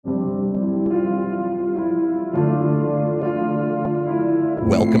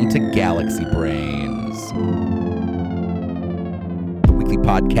Welcome to Galaxy Brains, the weekly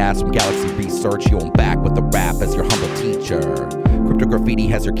podcast from Galaxy Research. Yo, I'm back with the rap as your humble teacher. Crypto Graffiti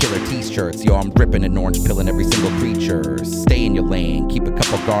has your killer t-shirts. Yo, I'm dripping an orange pill in every single creature. Stay in your lane, keep a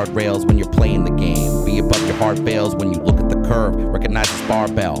couple guardrails when you're playing the game. Be above your heart fails when you look at the curve. Recognize this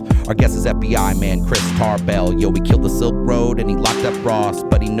barbell. Our guest is FBI man Chris Tarbell. Yo, he killed the Silk Road and he locked up Ross,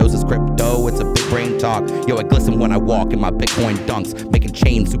 but he knows his crypto. It's a big brain talk. Yo, I glisten when I walk in my Bitcoin dunks, making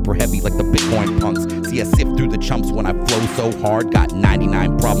chains super heavy like the Bitcoin punks. See, I sift through the chumps when I flow so hard. Got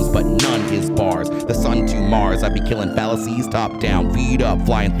 99 problems, but none is bars. The sun to Mars, I be killing fallacies top down, feet up,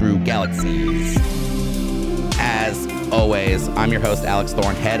 flying through galaxies. As always, I'm your host, Alex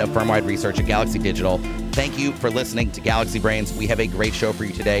Thorne, head of firm-wide research at Galaxy Digital. Thank you for listening to Galaxy Brains. We have a great show for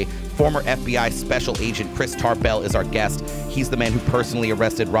you today. Former FBI Special Agent Chris Tarbell is our guest. He's the man who personally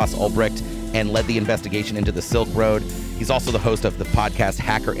arrested Ross Ulbricht and led the investigation into the Silk Road. He's also the host of the podcast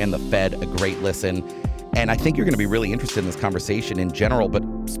Hacker and the Fed, a great listen. And I think you're going to be really interested in this conversation in general, but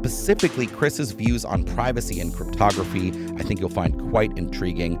specifically Chris's views on privacy and cryptography, I think you'll find quite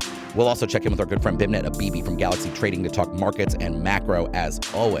intriguing. We'll also check in with our good friend Bimnet Abibi from Galaxy Trading to talk markets and macro as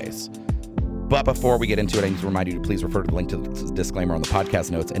always. But before we get into it, I need to remind you to please refer to the link to the disclaimer on the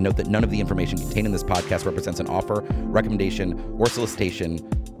podcast notes and note that none of the information contained in this podcast represents an offer, recommendation, or solicitation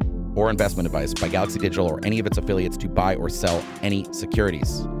or investment advice by Galaxy Digital or any of its affiliates to buy or sell any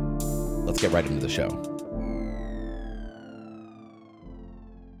securities. Let's get right into the show.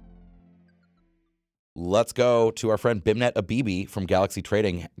 Let's go to our friend Bimnet Abibi from Galaxy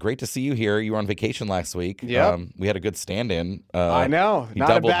Trading. Great to see you here. You were on vacation last week. Yeah. We had a good stand-in. I know.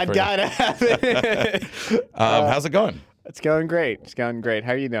 Not a bad guy to have it. How's it going? It's going great. It's going great.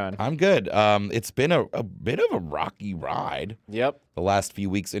 How are you doing? I'm good. It's been a bit of a rocky ride. Yep. The last few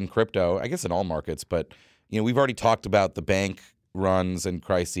weeks in crypto, I guess in all markets, but we've already talked about the bank runs and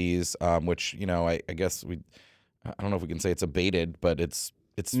crises, which I guess I don't know if we can say it's abated, but it's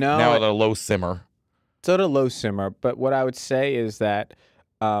now at a low simmer. It's at a low simmer, but what I would say is that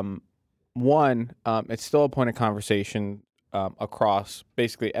it's still a point of conversation across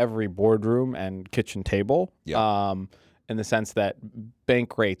basically every boardroom and kitchen table. Yeah. In the sense that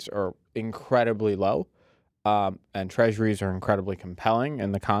bank rates are incredibly low, and treasuries are incredibly compelling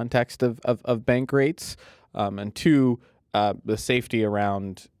in the context of bank rates. And two, the safety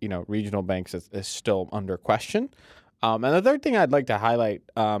around regional banks is still under question. And the third thing I'd like to highlight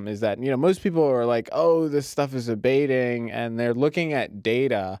is that most people are like, oh, this stuff is abating, and they're looking at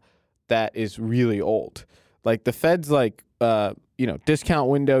data that is really old. Like the Fed's discount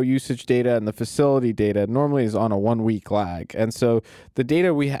window usage data and the facility data normally is on a 1 week lag. And so the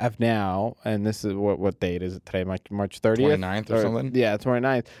data we have now, and this is what date is it today? March 30th? 29th or something? Yeah,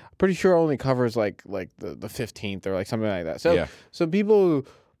 29th. I'm pretty sure only covers like the 15th or like something like that. So yeah. So people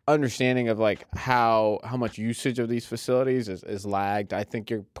understanding of like how much usage of these facilities is lagged. I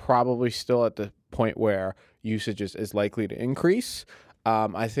think you're probably still at the point where usage is likely to increase.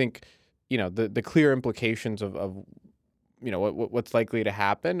 I think the clear implications of what's likely to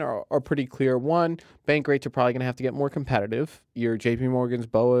happen are pretty clear. One, bank rates are probably going to have to get more competitive. Your JP Morgan's,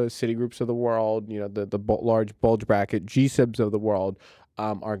 BOAs, Citigroups of the world, the large bulge bracket GSIBs of the world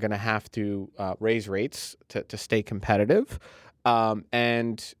are going to have to raise rates to stay competitive.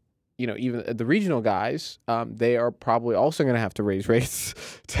 And even the regional guys, they are probably also going to have to raise rates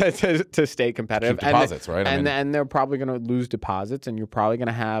to stay competitive. Keep deposits, right? And they're probably going to lose deposits, and you're probably going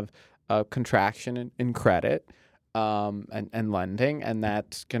to have a contraction in credit and lending, and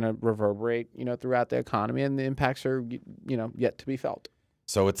that's going to reverberate throughout the economy, and the impacts are yet to be felt.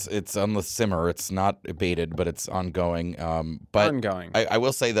 So it's on the simmer. It's not abated, but it's ongoing. Ongoing. I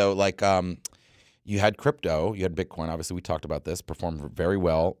will say though, you had crypto, you had Bitcoin. Obviously, we talked about this. Performed very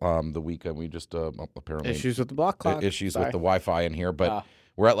well the weekend. We just apparently issues with the block clock. Issues with the Wi-Fi in here, but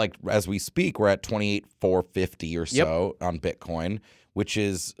we're at as we speak, we're at 28,450 or so on Bitcoin, which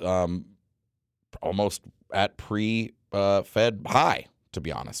is almost at pre-Fed high, to be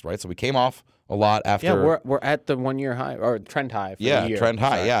honest, right? So we came off a lot after. Yeah, we're at the 1 year high or trend high. For the year. Trend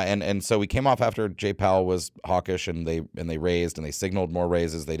high. Yeah, and so we came off after Jay Powell was hawkish and they raised and they signaled more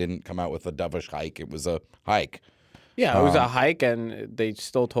raises. They didn't come out with a dovish hike. It was a hike. Yeah, it was a hike, and they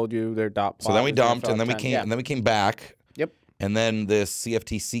still told you their dot. So then we dumped, and then we came, and then we came back. Yep. And then this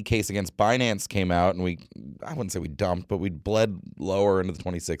CFTC case against Binance came out, and I wouldn't say we dumped, but we bled lower into the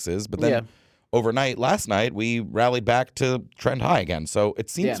 26s. But then overnight, last night, we rallied back to trend high again. So it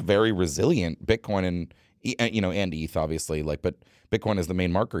seems very resilient. Bitcoin and ETH, obviously, but Bitcoin is the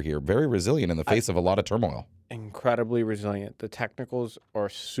main marker here. Very resilient in the face of a lot of turmoil. incredibly resilient. The technicals are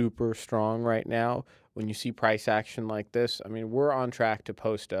super strong right now. When you see price action like this, I mean, we're on track to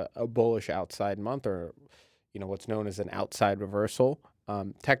post a bullish outside month, or what's known as an outside reversal.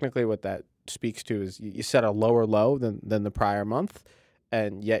 Technically, what that speaks to is you set a lower low than the prior month,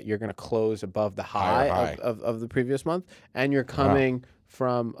 and yet you're going to close above the Higher high high. of the previous month, and you're coming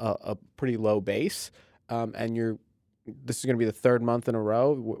from a pretty low base, and this is going to be the third month in a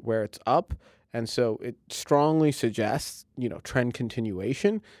row where it's up, and so it strongly suggests trend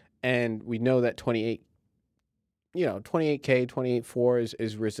continuation, and we know that 28K, 28.4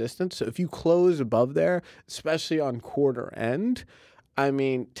 is resistance. So if you close above there, especially on quarter end, I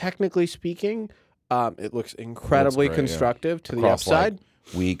mean, technically speaking, it looks incredibly great, constructive to the Across, upside.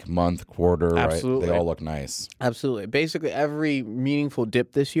 Week, month, quarter, Absolutely. right? They all look nice. Absolutely. Basically, every meaningful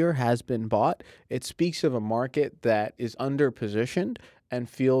dip this year has been bought. It speaks of a market that is underpositioned and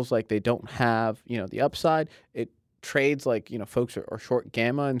feels like they don't have, the upside. It trades like, folks are short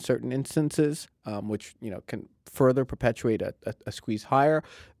gamma in certain instances, which, can further perpetuate a squeeze higher.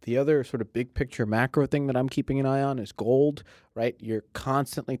 The other sort of big picture macro thing that I'm keeping an eye on is gold, right? You're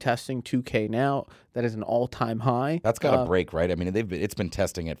constantly testing 2K now. That is an all-time high. That's got to break, right? I mean, it's been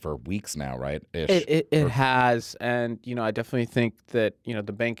testing it for weeks now, right? It has, and I definitely think that the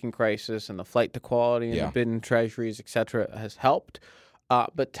banking crisis and the flight to quality and the bid in treasuries, et cetera, has helped.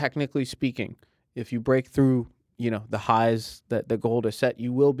 But technically speaking, if you break through the highs that the gold is set,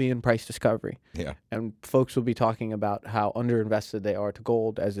 you will be in price discovery. Yeah. And folks will be talking about how underinvested they are to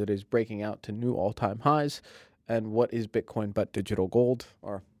gold as it is breaking out to new all-time highs. And what is Bitcoin but digital gold?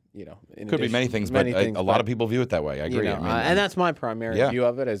 Or, could be many things, but a lot of people view it that way. I agree. And that's my primary view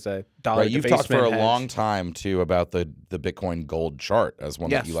of it as a dollar You've talked for a hedge. long time, too, about the Bitcoin gold chart as one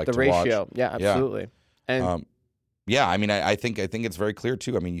that you like to watch. Yes, the ratio. Yeah, absolutely. And I mean, I think it's very clear,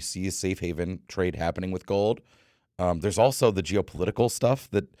 too. I mean, you see a safe haven trade happening with gold. There's also the geopolitical stuff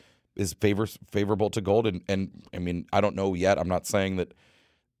that is favorable to gold. And I mean, I don't know yet. I'm not saying that,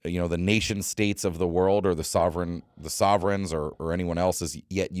 the nation states of the world or the sovereigns or anyone else is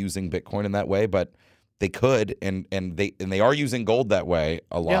yet using Bitcoin in that way, but they could, and they are using gold that way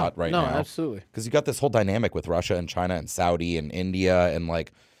a lot right now. No, absolutely. Because you got this whole dynamic with Russia and China and Saudi and India and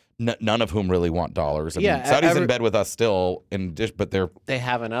none of whom really want dollars. I mean, Saudi's in bed with us still, but they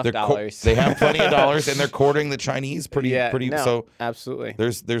have enough dollars. They have plenty of dollars, and they're courting the Chinese pretty. No, so absolutely.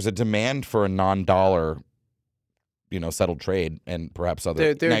 There's a demand for a non-dollar, settled trade, and perhaps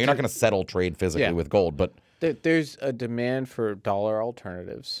other. Now you're not going to settle trade physically with gold, but there's a demand for dollar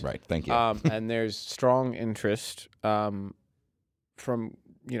alternatives. Right. Thank you. And there's strong interest from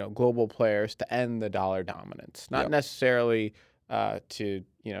global players to end the dollar dominance, not necessarily to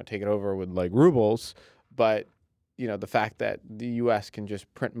take it over with like rubles, but the fact that the U.S. can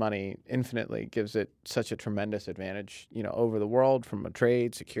just print money infinitely gives it such a tremendous advantage over the world from a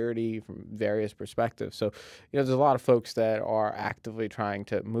trade, security, from various perspectives. So there's a lot of folks that are actively trying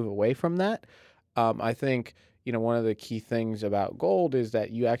to move away from that. I think one of the key things about gold is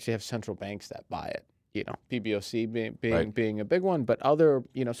that you actually have central banks that buy it. PBOC being a big one, but other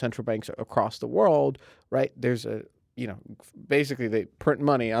central banks across the world, right? There's a basically they print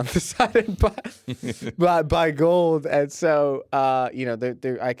money on the side and buy gold, and so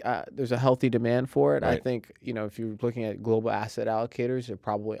there's a healthy demand for it. Right. I think if you're looking at global asset allocators, they're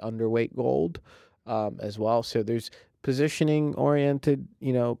probably underweight gold as well. So there's positioning oriented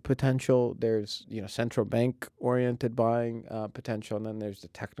potential. There's central bank oriented buying potential, and then there's the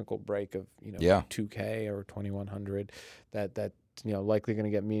technical break of 2K or 2100 that likely going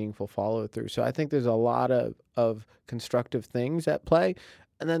to get meaningful follow through. So I think there's a lot of constructive things at play.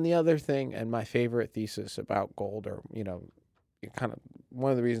 And then the other thing, and my favorite thesis about gold, or kind of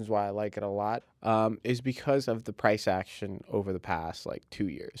one of the reasons why I like it a lot, is because of the price action over the past 2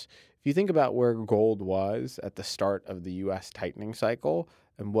 years. If you think about where gold was at the start of the U.S. tightening cycle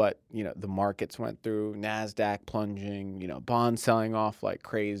and what the markets went through, NASDAQ plunging, bonds selling off like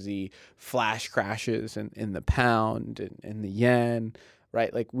crazy, flash crashes in the pound and in the yen,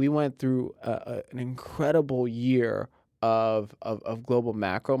 right? Like we went through an incredible year of global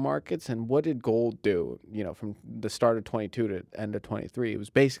macro markets. And what did gold do? From the start of 22 to end of 23, it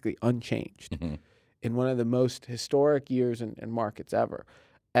was basically unchanged in one of the most historic years in markets ever.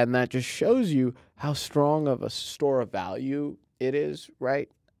 And that just shows you how strong of a store of value it is, right?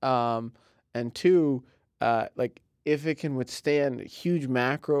 And two, if it can withstand huge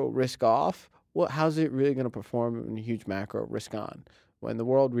macro risk off, how's it really going to perform in huge macro risk on? When the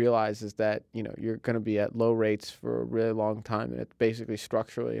world realizes that you're going to be at low rates for a really long time, and it's basically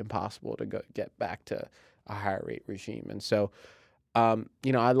structurally impossible to get back to a higher rate regime. And so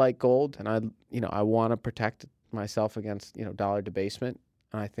I like gold, and I want to protect myself against, dollar debasement.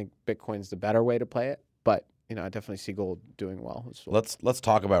 And I think Bitcoin's the better way to play it. But, I definitely see gold doing well as well. Let's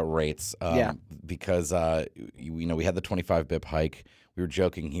talk about rates. Yeah. Because we had the 25 bip hike. We were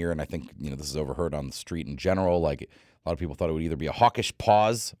joking here, and I think this is overheard on the street in general. Like, a lot of people thought it would either be a hawkish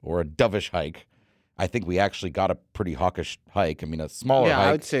pause or a dovish hike. I think we actually got a pretty hawkish hike. I mean, a smaller hike. Yeah,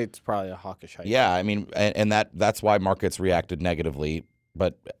 I would say it's probably a hawkish hike. Yeah, I mean, and that's why markets reacted negatively,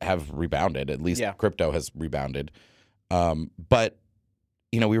 but have rebounded. At least crypto has rebounded. But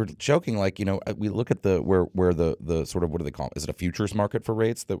we were joking, like, we look at the where the sort of, what do they call it? Is it a futures market for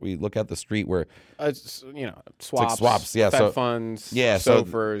rates that we look at the street where it's, swaps, like swaps, yeah, Fed funds,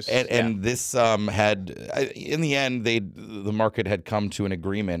 SOFRs, and this had in the end the market had come to an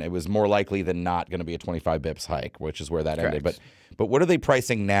agreement. It was more likely than not going to be a 25 bips hike, which is where that ended. But what are they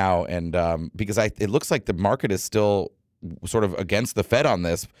pricing now? And because it looks like the market is still sort of against the Fed on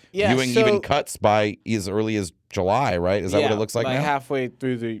this, viewing even cuts by as early as July, right? Is that what it looks like now? Halfway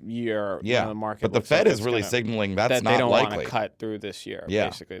through the year, the market. But the Fed is really signaling that's not they don't likely. want to cut through this year.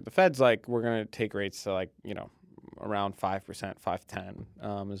 Basically, the Fed's like, we're going to take rates to around 5%,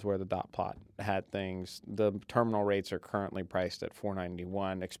 5.10 is where the dot plot had things. The terminal rates are currently priced at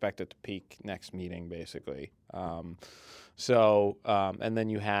 4.91, expected to peak next meeting, basically. And then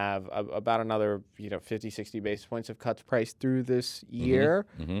you have about another 50, 60 basis points of cuts priced through this year.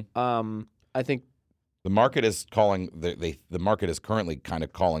 Mm-hmm. I think the market is calling the market is currently kind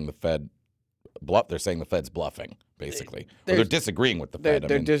of calling the Fed bluff. They're saying the Fed's bluffing, basically. They're disagreeing with the Fed.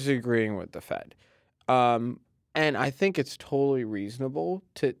 They're disagreeing with the Fed. And I think it's totally reasonable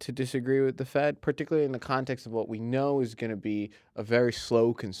to disagree with the Fed, particularly in the context of what we know is going to be a very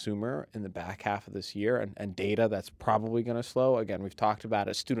slow consumer in the back half of this year, and data that's probably going to slow. Again, we've talked about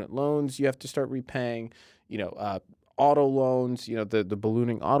it. Student loans you have to start repaying, auto loans, the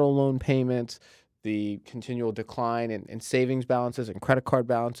ballooning auto loan payments, the continual decline in savings balances and credit card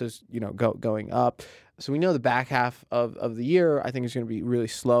balances, going up. So we know the back half of the year, I think, is going to be really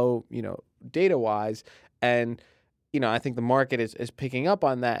slow, data-wise. And, I think the market is picking up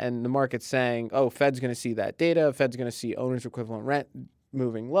on that, and the market's saying, oh, Fed's going to see that data. Fed's going to see owner's equivalent rent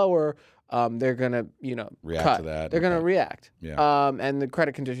moving lower. They're going to, react cut. to that. They're going to react. Yeah. And the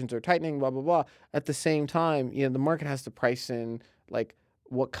credit conditions are tightening, blah, blah, blah. At the same time, the market has to price in, like,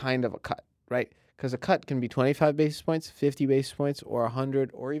 what kind of a cut, right? Because a cut can be 25 basis points, 50 basis points, or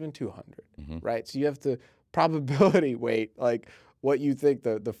 100, or even 200, right? So you have to probability weight, like, what you think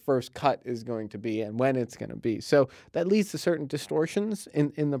the first cut is going to be and when it's going to be. So that leads to certain distortions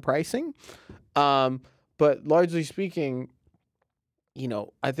in the pricing. But largely speaking,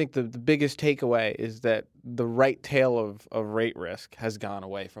 I think the biggest takeaway is that the right tail of rate risk has gone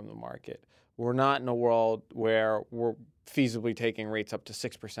away from the market. We're not in a world where we're feasibly taking rates up to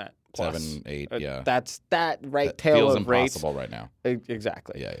 6% plus. 7, 8, yeah. That's that tail feels of rates. Feels impossible right now.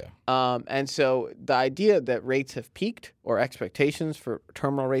 Exactly. Yeah. And so the idea that rates have peaked, or expectations for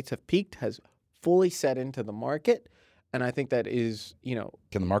terminal rates have peaked, has fully set into the market. And I think that is, Can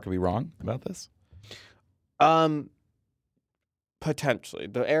the market be wrong about this? Potentially.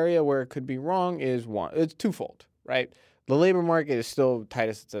 The area where it could be wrong is it's twofold, right? The labor market is still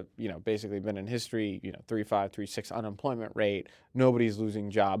tightest it's basically been in history. 3.5, 3.6 unemployment rate. Nobody's losing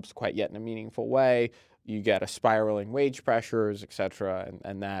jobs quite yet in a meaningful way. You get a spiraling wage pressures, et cetera,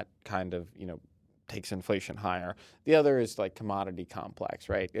 and that kind of takes inflation higher. The other is like commodity complex,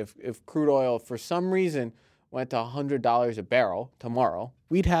 right? If crude oil for some reason went to $100 a barrel tomorrow,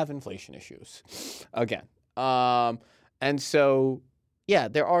 we'd have inflation issues again. And so, yeah,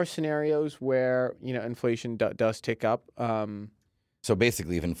 there are scenarios where, inflation does tick up. So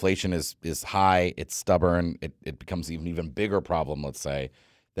basically, if inflation is high, it's stubborn, it becomes an even bigger problem, let's say,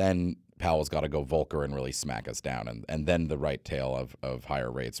 then Powell's got to go Volcker and really smack us down. And then the right tail of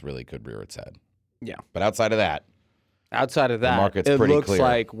higher rates really could rear its head. Yeah. But outside of that, the market's it pretty looks clear.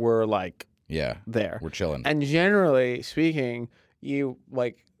 Like we're there. We're chilling. And generally speaking, you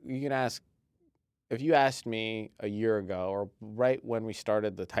can ask, if you asked me a year ago, or right when we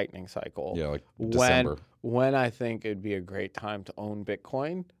started the tightening cycle, December, when I think it'd be a great time to own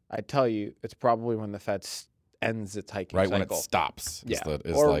Bitcoin, I'd tell you it's probably when the Fed ends its hiking cycle. Right when it stops.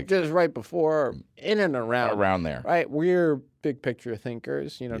 Or just right before, in and around there. Right, we're big picture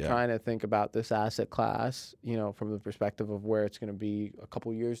thinkers, trying to think about this asset class, from the perspective of where it's going to be a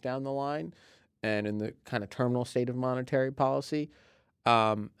couple years down the line, and in the kind of terminal state of monetary policy.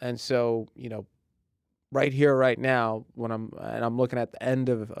 And so, right here, right now, when I'm looking at the end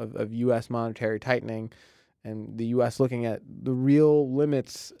of U.S. monetary tightening, and the U.S. looking at the real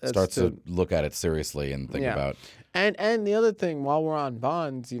limits. Starts to look at it seriously and think about. And the other thing, while we're on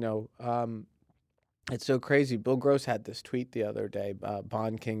bonds, it's so crazy. Bill Gross had this tweet the other day.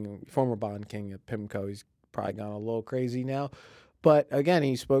 Bond King, former Bond King at PIMCO, he's probably gone a little crazy now. But again,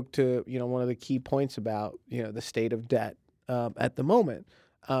 he spoke to one of the key points about the state of debt at the moment.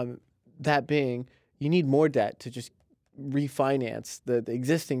 That being, you need more debt to just refinance the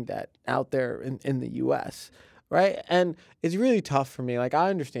existing debt out there in the U.S., right? And it's really tough for me. Like, I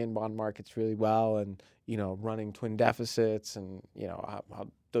understand bond markets really well, and running twin deficits, and how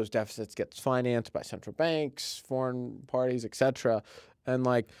those deficits gets financed by central banks, foreign parties, etc. And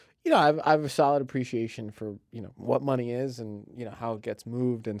I have a solid appreciation for what money is, and how it gets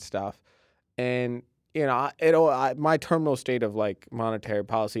moved and stuff. And my terminal state of monetary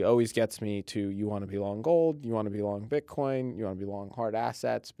policy always gets me to, you want to be long gold, you want to be long Bitcoin, you want to be long hard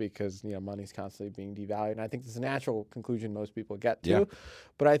assets, because money's constantly being devalued. And I think this is a natural conclusion most people get to. Yeah.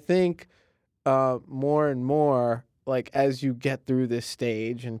 But I think more and more, as you get through this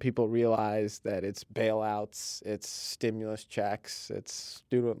stage and people realize that it's bailouts, it's stimulus checks, it's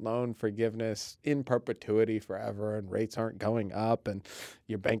student loan forgiveness in perpetuity forever, and rates aren't going up, and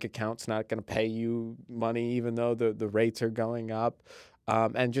your bank account's not going to pay you money even though the rates are going up,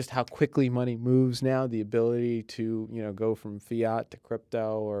 and just how quickly money moves now, the ability to go from fiat to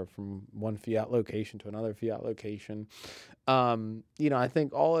crypto, or from one fiat location to another fiat location. I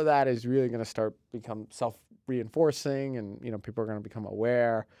think all of that is really going to become self-reinforcing, and people are going to become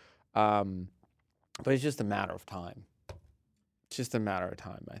aware, but it's just a matter of time. It's just a matter of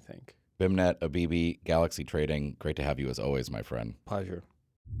time, I think. BIMNet, Abibi, Galaxy Trading, great to have you as always, my friend. Pleasure.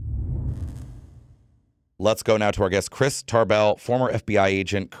 Let's go now to our guest, Chris Tarbell, former FBI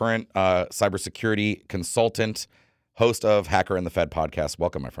agent, current cybersecurity consultant, host of Hacker and the Fed podcast.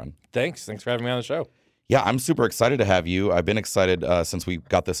 Welcome, my friend. Thanks for having me on the show. Yeah, I'm super excited to have you. I've been excited since we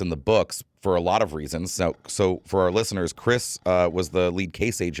got this in the books for a lot of reasons. So for our listeners, Chris was the lead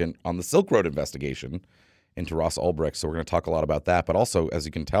case agent on the Silk Road investigation into Ross Ulbricht. So we're going to talk a lot about that. But also, as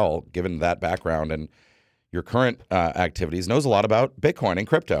you can tell, given that background and your current activities, knows a lot about Bitcoin and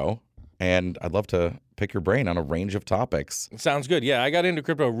crypto. And I'd love to pick your brain on a range of topics. Sounds good. Yeah, I got into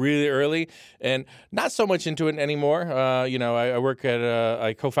crypto really early, and not so much into it anymore. I work at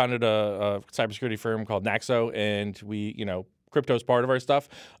I co-founded a cybersecurity firm called Naxo, and we, crypto is part of our stuff.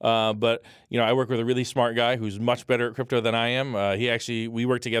 But I work with a really smart guy who's much better at crypto than I am. We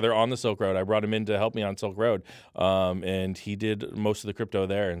worked together on the Silk Road. I brought him in to help me on Silk Road, and he did most of the crypto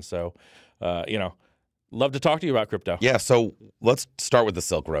there. And so, love to talk to you about crypto. Yeah, so let's start with the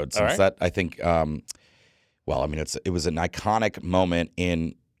Silk Road, since All right. that, I think, it was an iconic moment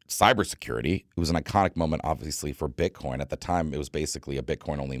in cybersecurity. It was an iconic moment, obviously, for Bitcoin. At the time, it was basically a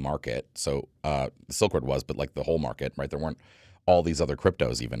Bitcoin-only market. So the Silk Road was, but the whole market, right? There weren't all these other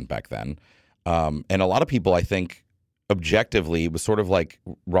cryptos even back then. And a lot of people, I think, objectively, it was sort of like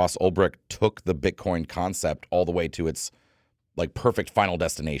Ross Ulbricht took the Bitcoin concept all the way to its perfect final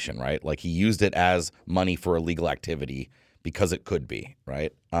destination, right? He used it as money for illegal activity because it could be,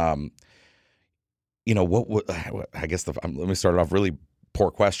 right? I guess let me start it off really poor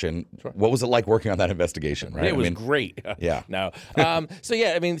question. Sure. What was it like working on that investigation, right? It was great. Yeah. No.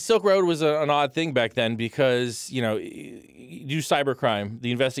 Silk Road was an odd thing back then because, you do cybercrime.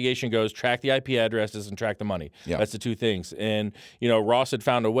 The investigation goes track the IP addresses and track the money. Yeah. That's the two things. And, Ross had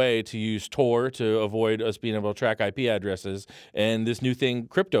found a way to use Tor to avoid us being able to track IP addresses, and this new thing,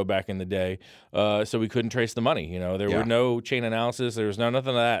 crypto, back in the day, so we couldn't trace the money. There were no chain analysis. There was nothing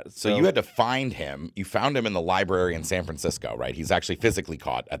of that. So you had to find him. You found him in the library in San Francisco, right? He's actually physically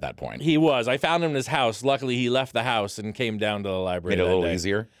caught at that point. He was. I found him in his house. Luckily, he left the house and came down to the library. Made it a little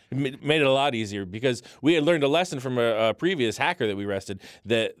easier? Made it a lot easier because we had learned a lesson from a previous hacker that we arrested,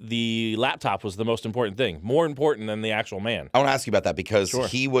 that the laptop was the most important thing, more important than the actual man. I want to ask you about that because Sure.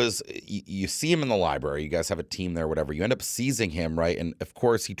 he was, you see him in the library, you guys have a team there, whatever. You end up seizing him, right? And of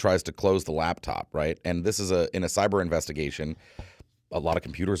course, he tries to close the laptop, right? And this is in a cyber investigation. A lot of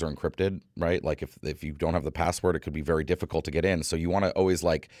computers are encrypted, right? If you don't have the password, it could be very difficult to get in. So you want to always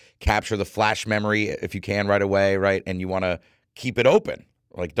capture the flash memory if you can right away, right? And you want to keep it open.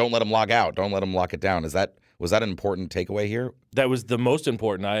 Don't let him log out. Don't let him lock it down. Was that an important takeaway here? That was the most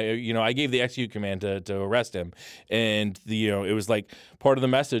important. I gave the execute command to arrest him, and it was part of the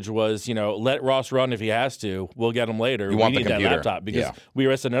message was, let Ross run if he has to. We'll get him later. You want need the that computer. laptop because Yeah. we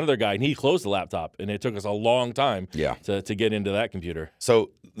arrested another guy and he closed the laptop, and it took us a long time to get into that computer.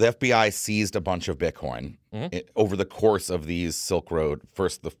 So the FBI seized a bunch of Bitcoin over the course of these Silk Road.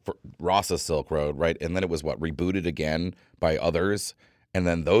 First, Ross's Silk Road, right? And then it was rebooted again by others. And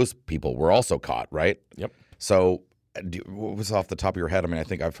then those people were also caught, right? Yep. So what was off the top of your head? I mean, I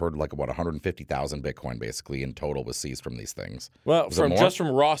think I've heard like, 150,000 Bitcoin basically in total was seized from these things. Well, just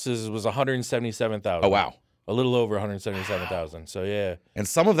from Ross's, it was 177,000. Oh, wow. A little over 177,000. So, yeah. And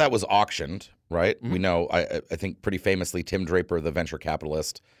some of that was auctioned, right? Mm-hmm. We know, I think pretty famously, Tim Draper, the venture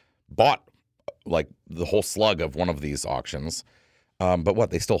capitalist, bought like the whole slug of one of these auctions. But what,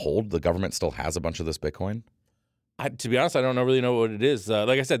 they still hold? The government still has a bunch of this Bitcoin? To be honest, I don't really know what it is.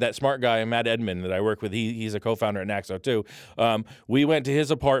 Like I said, that smart guy, Matt Edmond, that I work with, he's a co-founder at Naxo too. We went to his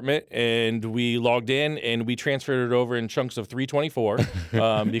apartment and we logged in and we transferred it over in chunks of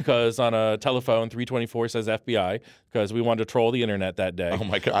 324 because on a telephone, 324 says FBI because we wanted to troll the internet that day. Oh,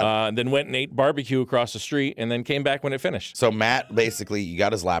 my God. Then went and ate barbecue across the street and then came back when it finished. So Matt, basically, you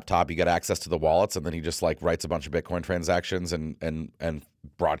got his laptop, you got access to the wallets, and then he just like writes a bunch of Bitcoin transactions and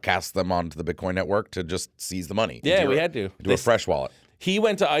broadcasts them onto the Bitcoin network to just seize the money. Yeah, we had to. Do a fresh wallet. He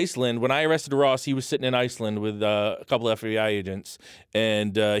went to Iceland. When I arrested Ross, he was sitting in Iceland with a couple of FBI agents,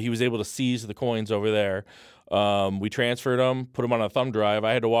 and he was able to seize the coins over there. We transferred them, put them on a thumb drive.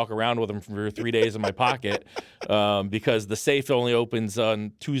 I had to walk around with them for 3 days in my pocket because the safe only opens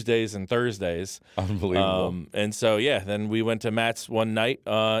on Tuesdays and Thursdays. Unbelievable. And so, yeah, then we went to Matt's one night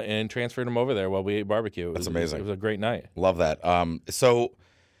and transferred them over there while we ate barbecue. That's amazing. It was a great night. Love that. So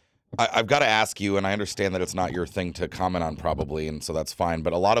I've got to ask you, and I understand that it's not your thing to comment on probably, and so that's fine,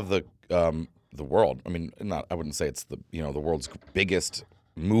 but a lot of the world, I mean, I wouldn't say it's the world's biggest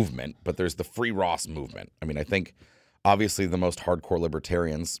movement, but there's the Free Ross movement. I mean, I think obviously the most hardcore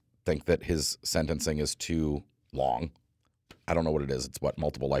libertarians think that his sentencing is too long. I don't know what it is. It's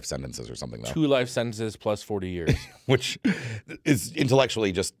multiple life sentences or something, though. 2 life sentences plus 40 years. Which is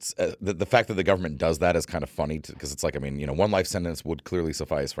intellectually just the fact that the government does that is kind of funny because it's like, I mean, 1 life sentence would clearly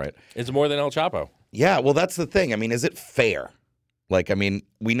suffice, right? It's more than El Chapo. Yeah, well, that's the thing. I mean, is it fair? Like, I mean,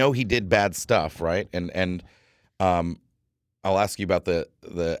 we know he did bad stuff, right? And I'll ask you about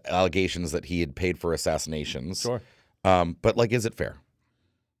the allegations that he had paid for assassinations. Sure. But like, is it fair?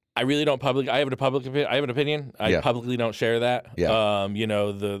 I really don't I have an opinion. I publicly don't share that. Yeah.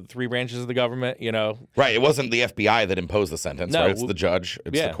 The 3 branches of the government, Right. It wasn't the FBI that imposed the sentence, right? It's the judge.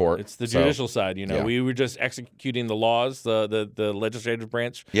 It's the court. It's the judicial side. We were just executing the laws the legislative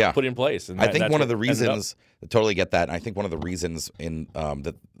branch put in place. And I think one of the reasons, I totally get that. And I think one of the reasons in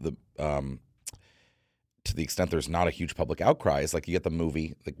to the extent there's not a huge public outcry is like you get the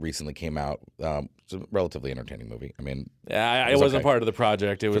movie like recently came out. It's a relatively entertaining movie. I mean, I wasn't part of the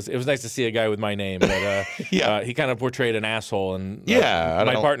project. It was nice to see a guy with my name, but he kind of portrayed an asshole, and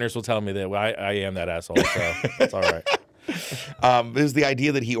my partners will tell me that I am that asshole. So it's all right. It was the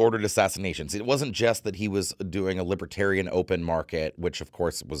idea that he ordered assassinations. It wasn't just that he was doing a libertarian open market, which of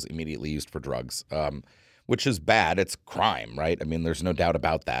course was immediately used for drugs, which is bad. It's crime, right? I mean, there's no doubt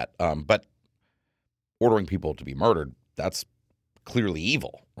about that. But ordering people to be murdered, that's clearly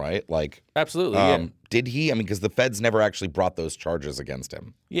evil, right? Like, absolutely. Did he? I mean, because the feds never actually brought those charges against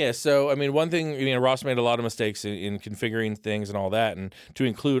him. Yeah. So, I mean, one thing, Ross made a lot of mistakes in configuring things and all that, and to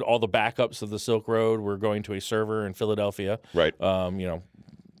include all the backups of the Silk Road, we're going to a server in Philadelphia. Right.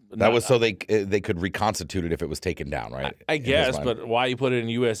 That was so they could reconstitute it if it was taken down, right? I guess, but why you put it in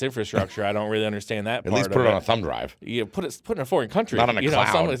U.S. infrastructure, I don't really understand that. At least put it on a thumb drive. Yeah, put it in a foreign country. Not on a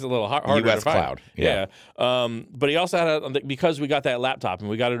cloud. It's a little harder U.S. to find. cloud. Yeah. But he also had because we got that laptop and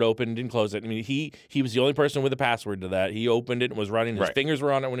we got it open, didn't close it. I mean, he was the only person with a password to that. He opened it and was running. His fingers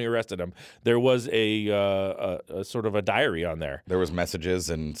were on it when we arrested him. There was a sort of a diary on there. There was messages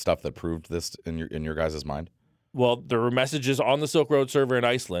and stuff that proved this in your guys' mind. Well, there were messages on the Silk Road server in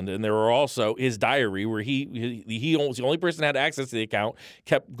Iceland, and there were also his diary where he was the only person that had access to the account,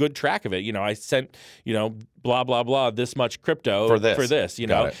 kept good track of it. I sent, blah, blah, blah, this much crypto for this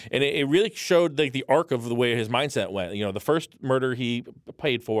Got it. And it really showed like the arc of the way his mindset went. The first murder he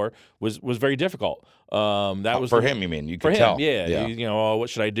paid for was very difficult. That was for him, you mean? You could for tell. him, yeah. What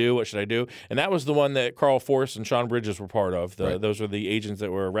should I do? What should I do? And that was the one that Carl Force and Sean Bridges were part of. Those were the agents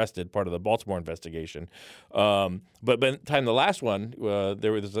that were arrested, part of the Baltimore investigation. But by the time the last one,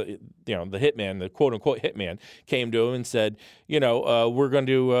 there was the hitman, the quote unquote hitman, came to him and said, we're going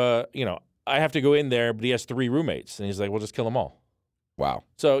to, I have to go in there, but he has 3 roommates, and he's like, well, just kill them all. Wow.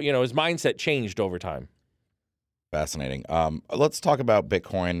 So his mindset changed over time. Fascinating. Let's talk about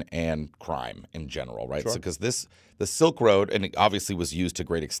Bitcoin and crime in general, right? Sure. So, because the Silk Road, and it obviously was used to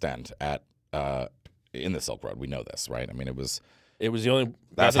great extent in the Silk Road. We know this, right? I mean, it was the only.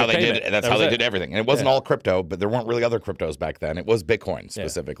 That's how they did it. That's how they did everything, and it wasn't all crypto, but there weren't really other cryptos back then. It was Bitcoin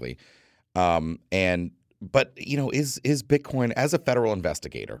specifically. But is Bitcoin, as a federal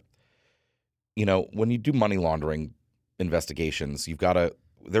investigator, when you do money laundering investigations, you've got to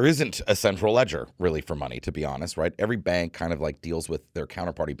there isn't a central ledger really for money, to be honest, right? Every bank kind of like deals with their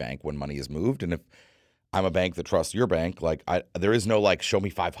counterparty bank when money is moved. And if I'm a bank that trusts your bank, like there is no like show me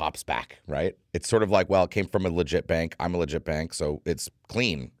 5 hops back, right? It's sort of like, well, it came from a legit bank. I'm a legit bank, so it's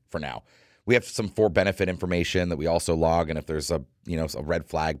clean for now. We have some for benefit information that we also log, and if there's a red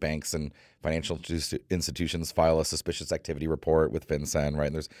flag, banks and financial institutions file a suspicious activity report with FinCEN,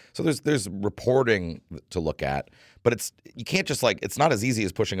 right? And there's reporting to look at, but you can't just like, it's not as easy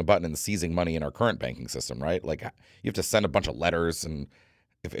as pushing a button and seizing money in our current banking system, right? Like you have to send a bunch of letters, and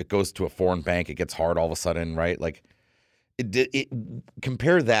if it goes to a foreign bank, it gets hard all of a sudden, right? Like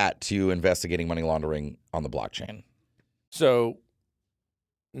compare that to investigating money laundering on the blockchain. So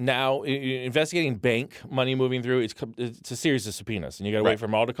now, investigating bank money moving through, it's a series of subpoenas, and you got to wait for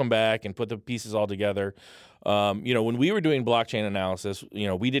them all to come back and put the pieces all together. When we were doing blockchain analysis,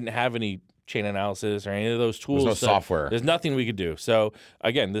 we didn't have any chain analysis or any of those tools. There's no software. There's nothing we could do. So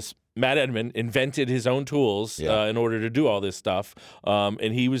again, this Matt Edmond invented his own tools in order to do all this stuff,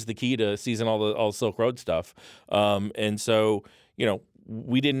 and he was the key to seizing all the Silk Road stuff. And so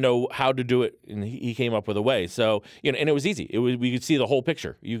we didn't know how to do it, and he came up with a way. So, and it was easy. We could see the whole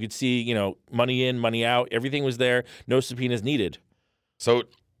picture. You could see, money in, money out. Everything was there. No subpoenas needed. So,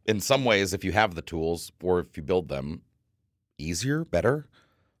 in some ways, if you have the tools or if you build them, easier, better?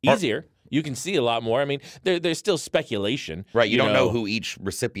 Easier. You can see a lot more. I mean, there's still speculation. Right. You don't know who each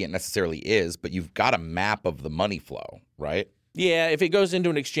recipient necessarily is, but you've got a map of the money flow, right? Yeah, if it goes into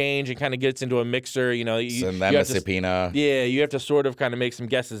an exchange and kind of gets into a mixer, send them a subpoena. You have to sort of kind of make some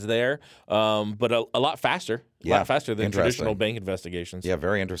guesses there, but a lot faster. A lot faster than traditional bank investigations. Yeah,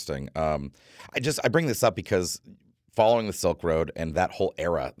 very interesting. I bring this up because following the Silk Road and that whole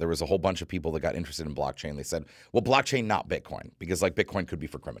era, there was a whole bunch of people that got interested in blockchain. They said, well, blockchain, not Bitcoin, because like Bitcoin could be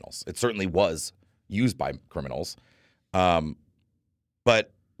for criminals. It certainly was used by criminals.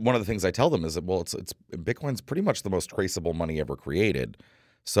 But one of the things I tell them is that, well, it's Bitcoin's pretty much the most traceable money ever created.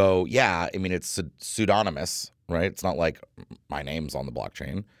 So yeah, I mean, it's pseudonymous, right? It's not like my name's on the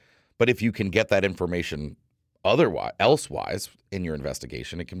blockchain. But if you can get that information elsewise in your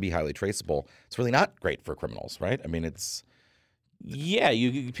investigation, it can be highly traceable. It's really not great for criminals, right? I mean, it's... Yeah,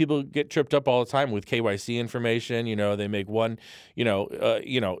 people get tripped up all the time with KYC information. They make one,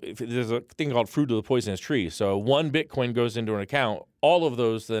 if there's a thing called fruit of the poisonous tree. So one Bitcoin goes into an account, all of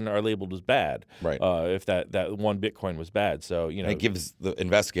those then are labeled as bad. Right. If that one Bitcoin was bad. So, it gives the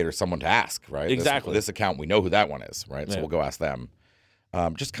investigator someone to ask, right? Exactly. This account, we know who that one is, right? So we'll go ask them.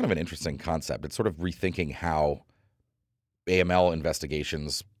 Just kind of an interesting concept. It's sort of rethinking how AML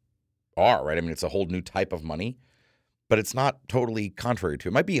investigations are, right? I mean, it's a whole new type of money, but it's not totally contrary to.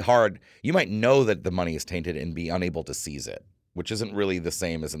 It might be hard. You might know that the money is tainted and be unable to seize it, which isn't really the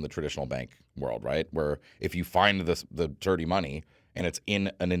same as in the traditional bank world, right? Where if you find the dirty money and it's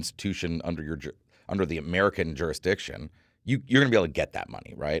in an institution under the American jurisdiction, you're going to be able to get that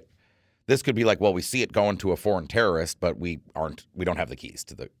money, right? This could be like, well, we see it going to a foreign terrorist, but we don't have the keys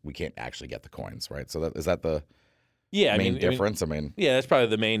we can't actually get the coins, right? So is that the main difference? I mean, yeah, that's probably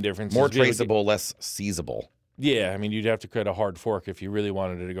the main difference. More traceable, less seizable. Yeah, I mean, you'd have to create a hard fork if you really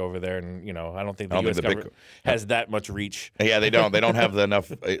wanted to go over there, and I don't think the U.S. government has that much reach. Yeah, they don't. They don't have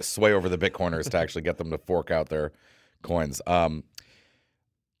enough sway over the Bitcoiners to actually get them to fork out their coins.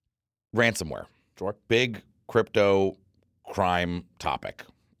 Ransomware, sure, big crypto crime topic,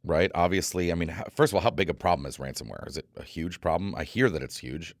 right? Obviously, I mean, first of all, how big a problem is ransomware? Is it a huge problem? I hear that it's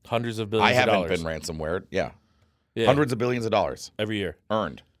huge. Hundreds of billions of dollars. I haven't been ransomwared. Yeah, hundreds of billions of dollars every year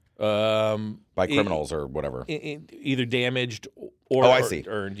earned. By criminals or whatever. Either damaged or I see.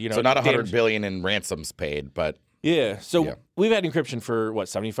 Earned. So not 100 billion in ransoms paid, but Yeah. So we've had encryption for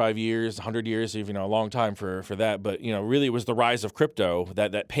 75 years, 100 years, even a long time for that. But really, it was the rise of crypto,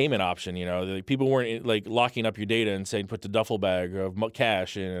 that payment option. People weren't like locking up your data and saying put the duffel bag of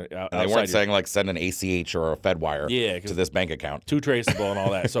cash in. And they weren't saying like send an ACH or a Fed wire to this bank account. Too traceable and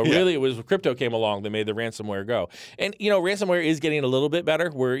all that. So really, it was when crypto came along that made the ransomware go. And ransomware is getting a little bit better,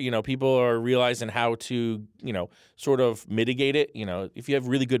 where people are realizing how to sort of mitigate it. If you have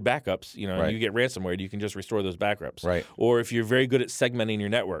really good backups, and you get ransomware, you can just restore those backups. Right. Or if you're very good at segmenting your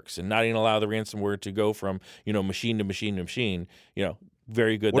networks and not even allow the ransomware to go from machine to machine to machine,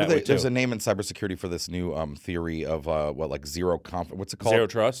 very good that way too. There's a name in cybersecurity for this new theory of what's it called? Zero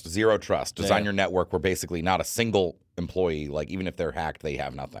trust. Zero trust. Design your network where basically not a single employee, like even if they're hacked, they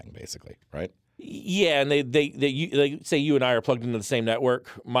have nothing, basically, right? Yeah, and they say you and I are plugged into the same network.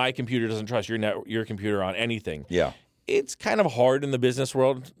 My computer doesn't trust your computer on anything. Yeah. it's kind of hard in the business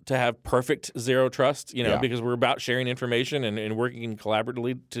world to have perfect zero trust, Yeah. because we're about sharing information and working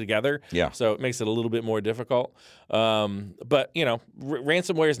collaboratively together. Yeah. So it makes it a little bit more difficult. But,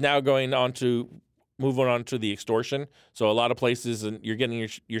 ransomware is now moving on to the extortion. So a lot of places, and you're getting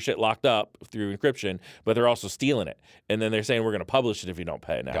your shit locked up through encryption, but they're also stealing it. And then they're saying we're going to publish it if you don't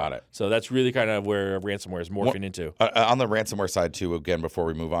pay now. Got it. So that's really kind of where ransomware is morphing into. On the ransomware side, too, again, before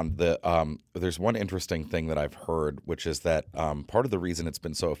we move on, there's one interesting thing that I've heard, which is that part of the reason it's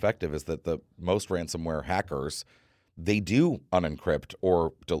been so effective is that the most ransomware hackers, they do unencrypt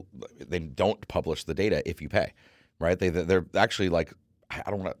or they don't publish the data if you pay, right? They're actually like,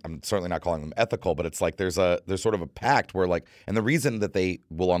 I'm certainly not calling them ethical, but it's like there's sort of a pact where and the reason that they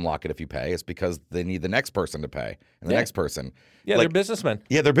will unlock it if you pay is because they need the next person to pay and the next person. Yeah, they're businessmen.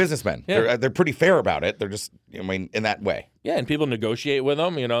 Yeah, they're businessmen. Yeah. They're pretty fair about it. They're just, in that way. Yeah, and people negotiate with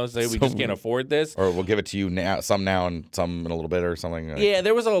them, say we just can't afford this. Or we'll give it to you now and some in a little bit or something. Yeah,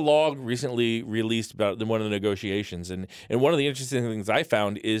 there was a log recently released about one of the negotiations. And one of the interesting things I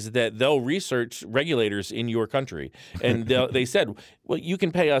found is that they'll research regulators in your country. And they said, well, you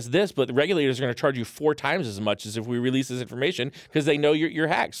can pay us this, but the regulators are going to charge you 4 times as much as if we release this information because they know you're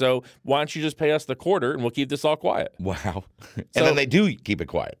hacked. So why don't you just pay us the quarter and we'll keep this all quiet? Wow. And then they do keep it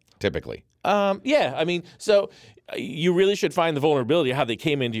quiet, typically. Yeah, so you really should find the vulnerability, how they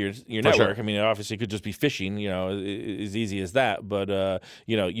came into your network. Sure. I mean, obviously, it could just be phishing, as easy as that. But,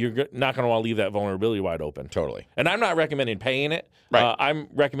 you're not going to want to leave that vulnerability wide open. Totally. And I'm not recommending paying it. Right. I'm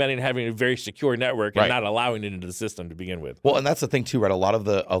recommending having a very secure network and not allowing it into the system to begin with. Well, and that's the thing, too, right? A lot of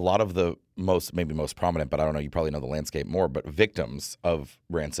the most prominent, but I don't know, you probably know the landscape more, but victims of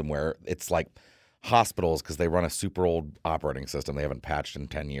ransomware, it's like hospitals because they run a super old operating system they haven't patched in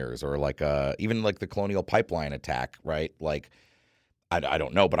 10 years, or even the Colonial Pipeline attack, right? I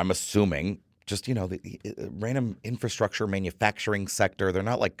don't know, but I'm assuming just the random infrastructure manufacturing sector, they're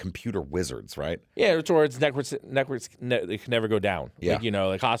not like computer wizards, right? Yeah, towards networks they can never go down. Yeah.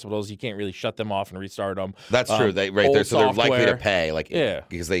 Like hospitals, you can't really shut them off and restart them. That's true. They're likely to pay,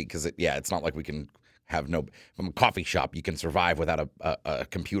 because it's not like we can have from a coffee shop you can survive without a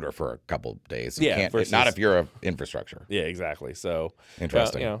computer for a couple of days. You can't, not if you're an infrastructure. Yeah, exactly. So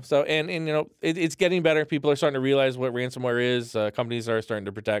interesting. It's getting better. People are starting to realize what ransomware is. Companies are starting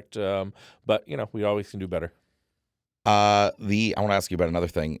to protect, but we always can do better. I want to ask you about another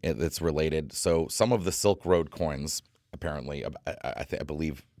thing that's related. So some of the Silk Road coins, apparently, I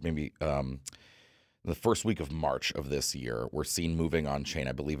believe maybe the first week of March of this year, we're seen moving on chain,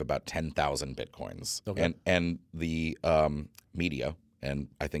 I believe, about 10,000 Bitcoins. Okay. And the media, and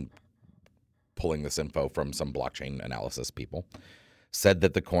I think pulling this info from some blockchain analysis people, said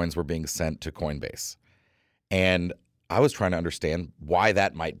that the coins were being sent to Coinbase. And I was trying to understand why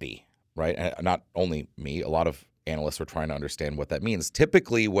that might be, right? And not only me, a lot of analysts were trying to understand what that means.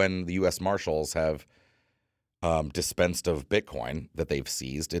 Typically, when the U.S. Marshals have dispensed of Bitcoin that they've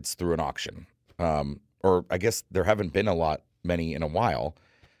seized, it's through an auction. Or I guess there haven't been many in a while.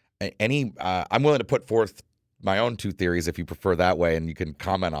 I'm willing to put forth my own 2 theories if you prefer that way, and you can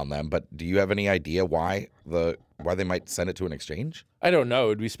comment on them. But do you have any idea why they might send it to an exchange? I don't know.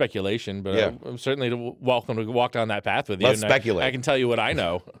 It'd be speculation, but yeah. I'm certainly welcome to walk down that path with you. Let's speculate. I can tell you what I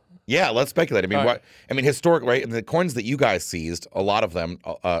know. Yeah, let's speculate. I mean, historic, right? And the coins that you guys seized, a lot of them,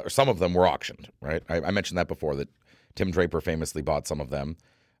 or some of them, were auctioned, right? I mentioned that before, that Tim Draper famously bought some of them.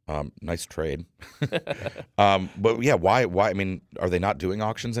 Nice trade. But yeah, why? I mean, are they not doing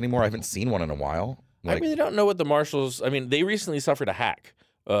auctions anymore? I haven't seen one in a while. I really don't know what the Marshals. I mean, they recently suffered a hack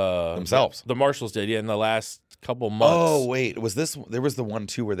themselves. The Marshals did, in the last couple months. Oh wait, there was the one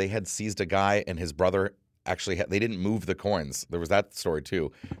too where they had seized a guy and his brother actually they didn't move the coins. There was that story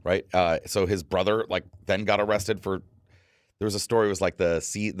too, right? So his brother then got arrested for. There was a story. It was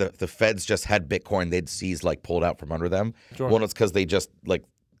the feds just had Bitcoin they'd seized pulled out from under them. Sure. Well, it's because they just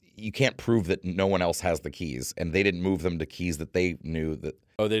you can't prove that no one else has the keys, and they didn't move them to keys that they knew that.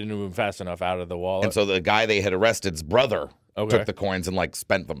 Oh, they didn't move them fast enough out of the wallet. And so the guy they had arrested's brother took the coins and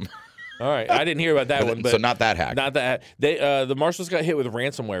spent them. All right, I didn't hear about that one. But so not that hack. Not that. The Marshals got hit with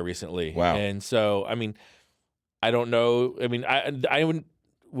ransomware recently. Wow. And so I mean, I don't know. I mean, I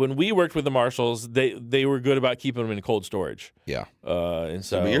when we worked with the Marshals, they were good about keeping them in cold storage. Yeah. And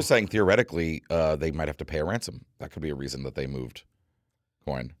so but you're saying theoretically they might have to pay a ransom. That could be a reason that they moved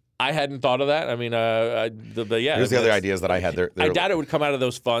coin. I hadn't thought of that. I mean, but yeah. Here's the other ideas that I had. I doubt it would come out of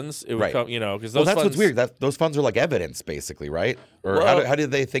those funds. It would come, because those that's funds. What's weird. Those funds are like evidence, basically, right? Or how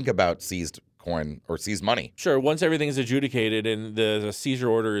did they think about seized coin or seized money? Sure. Once everything is adjudicated and the seizure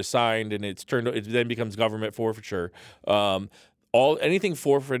order is signed and it then becomes government forfeiture. anything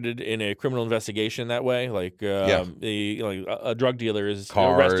forfeited in a criminal investigation that way, like a drug dealer is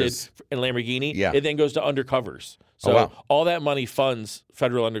arrested in Lamborghini, it then goes to undercovers. So all that money funds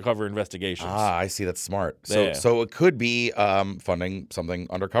federal undercover investigations. Ah, I see. That's smart. So it could be funding something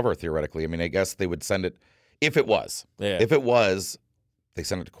undercover theoretically. I mean, I guess they would send it if it was. Yeah. If it was, they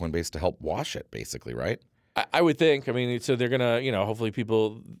send it to Coinbase to help wash it, basically, right? I would think. I mean, so they're gonna, hopefully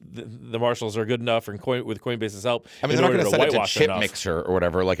people, the marshals are good enough, and with Coinbase's help. I mean, they're not going to send it to chip mixer or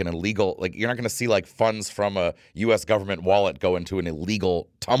whatever, like an illegal. Like you're not going to see like funds from a U.S. government wallet go into an illegal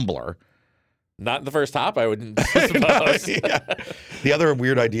tumbler. Not the first hop, I wouldn't suppose. The other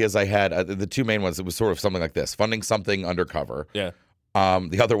weird ideas I had, the two main ones, it was sort of something like this: funding something undercover. Yeah.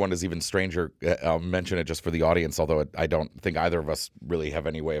 The other one is even stranger. I'll mention it just for the audience, although I don't think either of us really have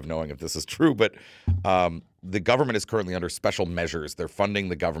any way of knowing if this is true. But the government is currently under special measures. They're funding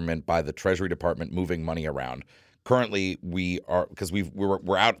the government by the Treasury Department moving money around. Currently, we are because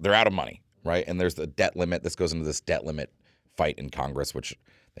we're out. They're out of money, right? And there's the debt limit. This goes into this debt limit fight in Congress, which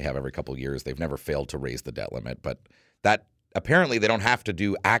they have every couple of years. They've never failed to raise the debt limit, but that apparently they don't have to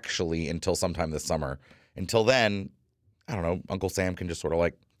do actually until sometime this summer. Until then, I don't know, Uncle Sam can just sort of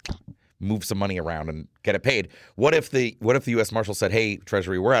like move some money around and get it paid. What if the U.S. Marshal said, "Hey,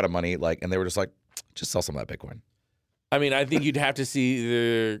 Treasury, we're out of money," and they were just like, "Just sell some of that Bitcoin." I mean, I think you'd have to see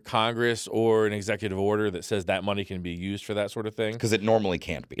either Congress or an executive order that says that money can be used for that sort of thing. Because it normally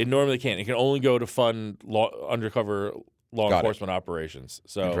can't be. It normally can't. It can only go to fund undercover law enforcement operations.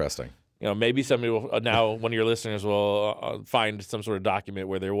 So interesting. Maybe somebody will now. One of your listeners will find some sort of document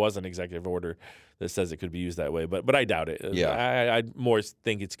where there was an executive order that says it could be used that way. But I doubt it. Yeah, I more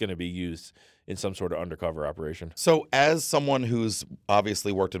think it's going to be used in some sort of undercover operation. So, as someone who's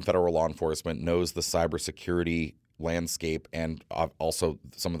obviously worked in federal law enforcement, knows the cybersecurity landscape and also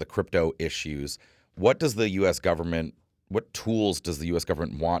some of the crypto issues, what tools does the U.S.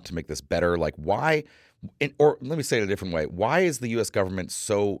 government want to make this better? Like, why? Or let me say it a different way. Why is the U.S. government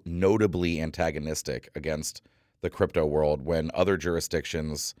so notably antagonistic against the crypto world when other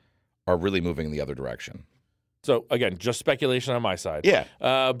jurisdictions are really moving in the other direction? So, again, just speculation on my side. Yeah.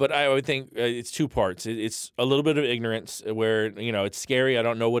 But I would think it's two parts. It's a little bit of ignorance where, it's scary. I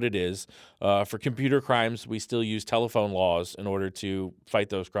don't know what it is. For computer crimes, we still use telephone laws in order to fight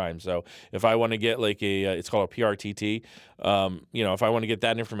those crimes. So if I want to get like it's called a PRTT, if I want to get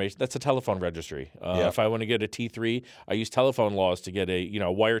that information, that's a telephone registry. If I want to get a T3, I use telephone laws to get a,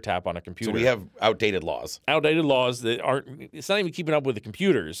 wiretap on a computer. So we have outdated laws. Outdated laws that it's not even keeping up with the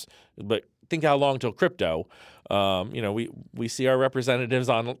computers, but think how long till crypto. We see our representatives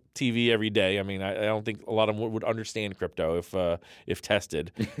on TV every day. I mean, I don't think a lot of them would understand crypto if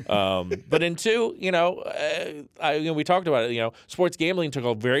tested. But in two, we talked about it. Sports gambling took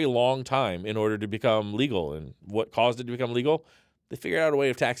a very long time in order to become legal, and what caused it to become legal? They figured out a way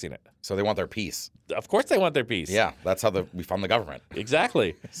of taxing it. So they want their piece. Of course they want their piece. Yeah, that's how we fund the government.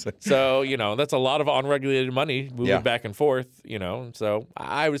 Exactly. So, that's a lot of unregulated money moving back and forth, So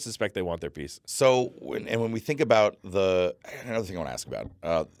I would suspect they want their piece. So, when we think about another thing I want to ask about,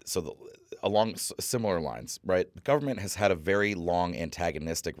 along similar lines, right? The government has had a very long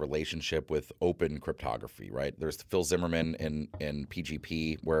antagonistic relationship with open cryptography, right? There's Phil Zimmerman in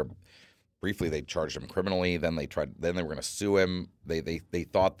PGP where briefly they charged him criminally. Then they were going to sue him. They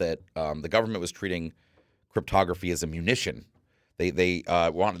thought that the government was treating cryptography as a munition. They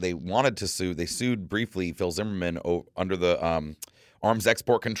wanted to sue. They sued briefly Phil Zimmerman under the Arms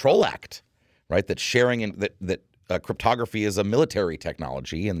Export Control Act, right? That cryptography is a military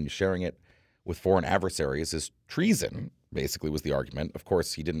technology and sharing it with foreign adversaries is treason. Basically, was the argument. Of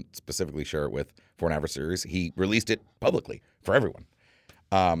course, he didn't specifically share it with foreign adversaries. He released it publicly for everyone.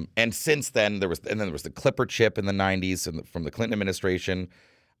 And since then, there was the Clipper chip in the 90s from the Clinton administration.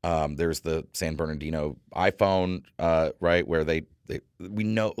 There's the San Bernardino iPhone, right, where we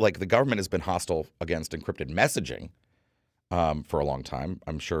know, like, the government has been hostile against encrypted messaging for a long time.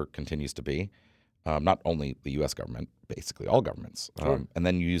 I'm sure continues to be. Not only the U.S. government, basically all governments. Sure. And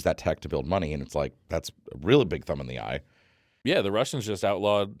then you use that tech to build money, and it's like that's a really big thumb in the eye. Yeah, the Russians just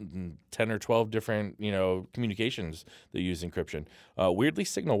outlawed 10 or 12 different, communications that use encryption. Weirdly,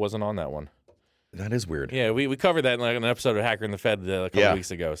 Signal wasn't on that one. That is weird. Yeah, we covered that in an episode of Hacker in the Fed a couple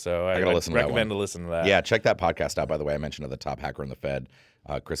weeks ago. So I recommend to listen to that. Yeah, check that podcast out, by the way. I mentioned at the top, Hacker in the Fed,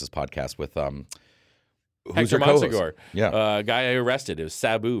 Chris's podcast with Hector Montsegur. Yeah. Guy I arrested. It was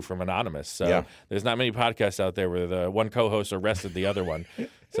Sabu from Anonymous. So there's not many podcasts out there where the one co-host arrested the other one.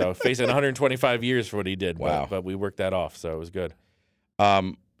 So facing 125 years for what he did. Wow. But we worked that off, so it was good.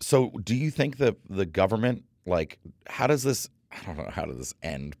 So do you think that the government, like, I don't know how does this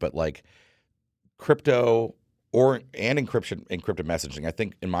end, but like crypto and encrypted messaging. I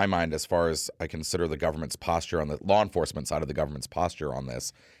think in my mind, as far as I consider the government's posture on the law enforcement side of the government's posture on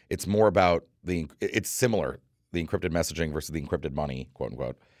this, it's more about it's similar, the encrypted messaging versus the encrypted money, quote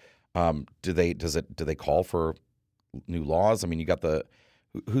unquote. Do they call for new laws? I mean, you got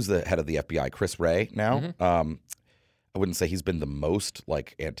who's the head of the FBI, Chris Wray now. Mm-hmm. I wouldn't say he's been the most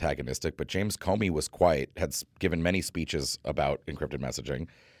like antagonistic, but James Comey had given many speeches about encrypted messaging.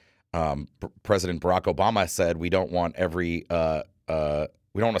 President Barack Obama said we don't want we don't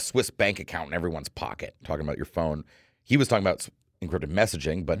want a Swiss bank account in everyone's pocket. Talking about your phone, he was talking about encrypted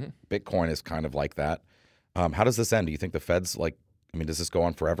messaging, but Bitcoin is kind of like that. How does this end? Do you think the Fed's like? I mean, does this go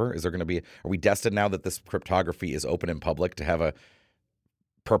on forever? Is there going to be? Are we destined now that this cryptography is open in public to have a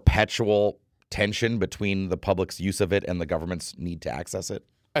perpetual tension between the public's use of it and the government's need to access it?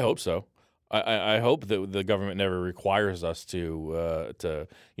 I hope so. I hope that the government never requires us to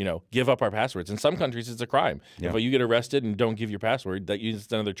give up our passwords. In some countries, it's a crime. Yeah. If you get arrested and don't give your password, that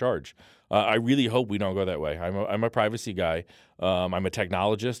is another charge. I really hope we don't go that way. I'm a privacy guy. I'm a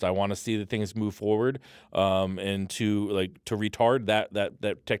technologist. I want to see that things move forward, and to retard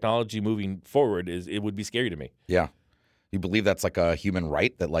that technology moving forward it would be scary to me. Yeah. You believe that's like a human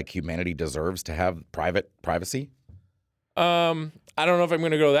right, that like humanity deserves to have privacy? I don't know if I'm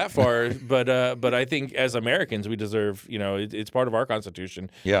going to go that far, but I think as Americans we deserve, it's part of our Constitution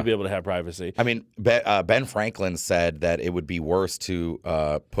to be able to have privacy. I mean, Ben Franklin said that it would be worse to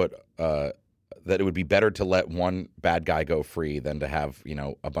that it would be better to let one bad guy go free than to have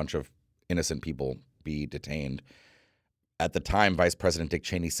a bunch of innocent people be detained. At the time, Vice President Dick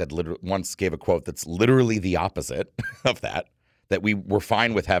Cheney once gave a quote that's literally the opposite of that we were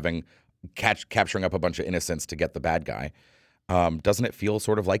fine with having capturing up a bunch of innocents to get the bad guy. Doesn't it feel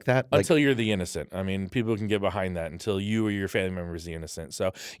sort of like that? Until you're the innocent. I mean, people can get behind that until you or your family member is the innocent.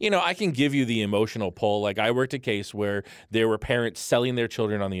 So, I can give you the emotional pull. Like I worked a case where there were parents selling their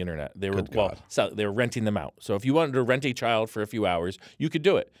children on the internet. They were they were renting them out. So if you wanted to rent a child for a few hours, you could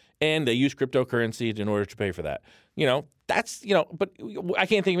do it. And they use cryptocurrency in order to pay for that. That's, but I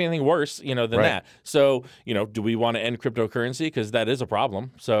can't think of anything worse, than that. So, do we want to end cryptocurrency? Because that is a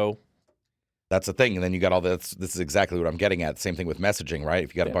problem. So that's the thing. And then you got all this. This is exactly what I'm getting at. Same thing with messaging, right?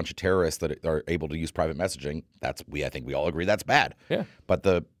 If you got a bunch of terrorists that are able to use private messaging, I think we all agree that's bad. Yeah. But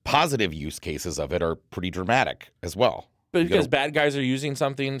the positive use cases of it are pretty dramatic as well. But because bad guys are using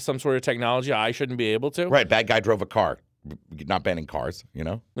some sort of technology, I shouldn't be able to. Right. Bad guy drove a car. Not banning cars,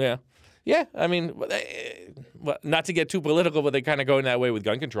 Yeah. Yeah. I mean, not to get too political, but they kind of go in that way with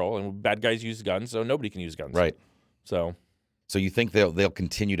gun control. And bad guys use guns, so nobody can use guns. Right. So you think they'll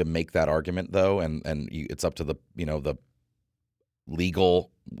continue to make that argument though, and it's up to the the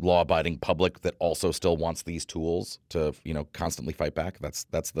legal law-abiding public that also still wants these tools to constantly fight back. That's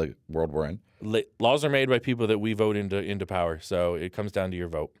the world we're in. Laws are made by people that we vote into power, so it comes down to your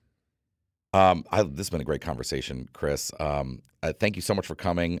vote. This has been a great conversation, Chris. Thank you so much for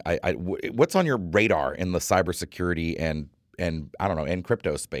coming. What's on your radar in the cybersecurity and I don't know, in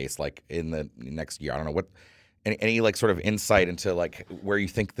crypto space, like in the next year? I don't know what. Any like sort of insight into like where you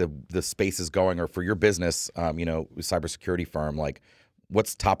think the space is going, or for your business, cybersecurity firm, like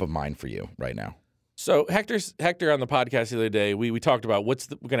what's top of mind for you right now? So Hector on the podcast the other day, we talked about what's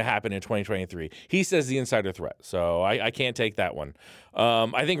going to happen in 2023. He says the insider threat, so I can't take that one.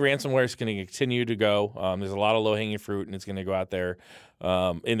 I think ransomware is going to continue to go. There's a lot of low-hanging fruit, and it's going to go out there.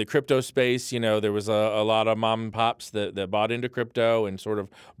 In the crypto space, there was a lot of mom and pops that bought into crypto and sort of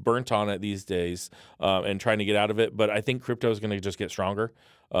burnt on it these days and trying to get out of it. But I think crypto is going to just get stronger.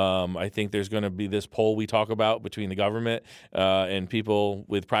 I think there's going to be this pull we talk about between the government and people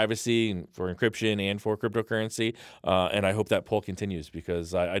with privacy and for encryption and for cryptocurrency. And I hope that pull continues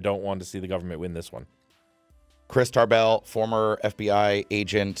because I don't want to see the government win this one. Chris Tarbell, former FBI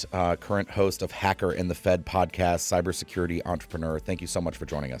agent, current host of Hacker in the Fed podcast, cybersecurity entrepreneur. Thank you so much for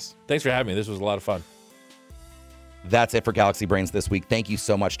joining us. Thanks for having me. This was a lot of fun. That's it for Galaxy Brains this week. Thank you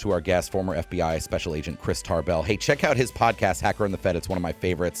so much to our guest, former FBI Special Agent Chris Tarbell. Hey, check out his podcast, Hacker in the Fed. It's one of my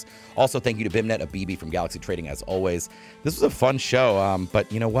favorites. Also, thank you to Bimnet Abibi from Galaxy Trading, as always. This was a fun show, but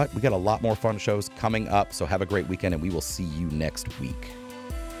you know what? We got a lot more fun shows coming up, so have a great weekend, and we will see you next week.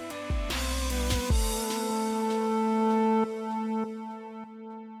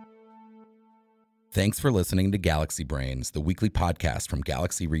 Thanks for listening to Galaxy Brains, the weekly podcast from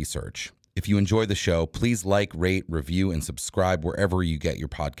Galaxy Research. If you enjoy the show, please like, rate, review, and subscribe wherever you get your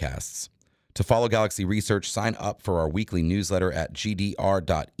podcasts. To follow Galaxy Research, sign up for our weekly newsletter at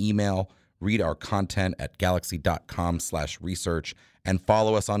gdr.email, read our content at galaxy.com/research, and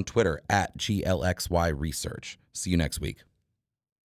follow us on Twitter at GLXYResearch. See you next week.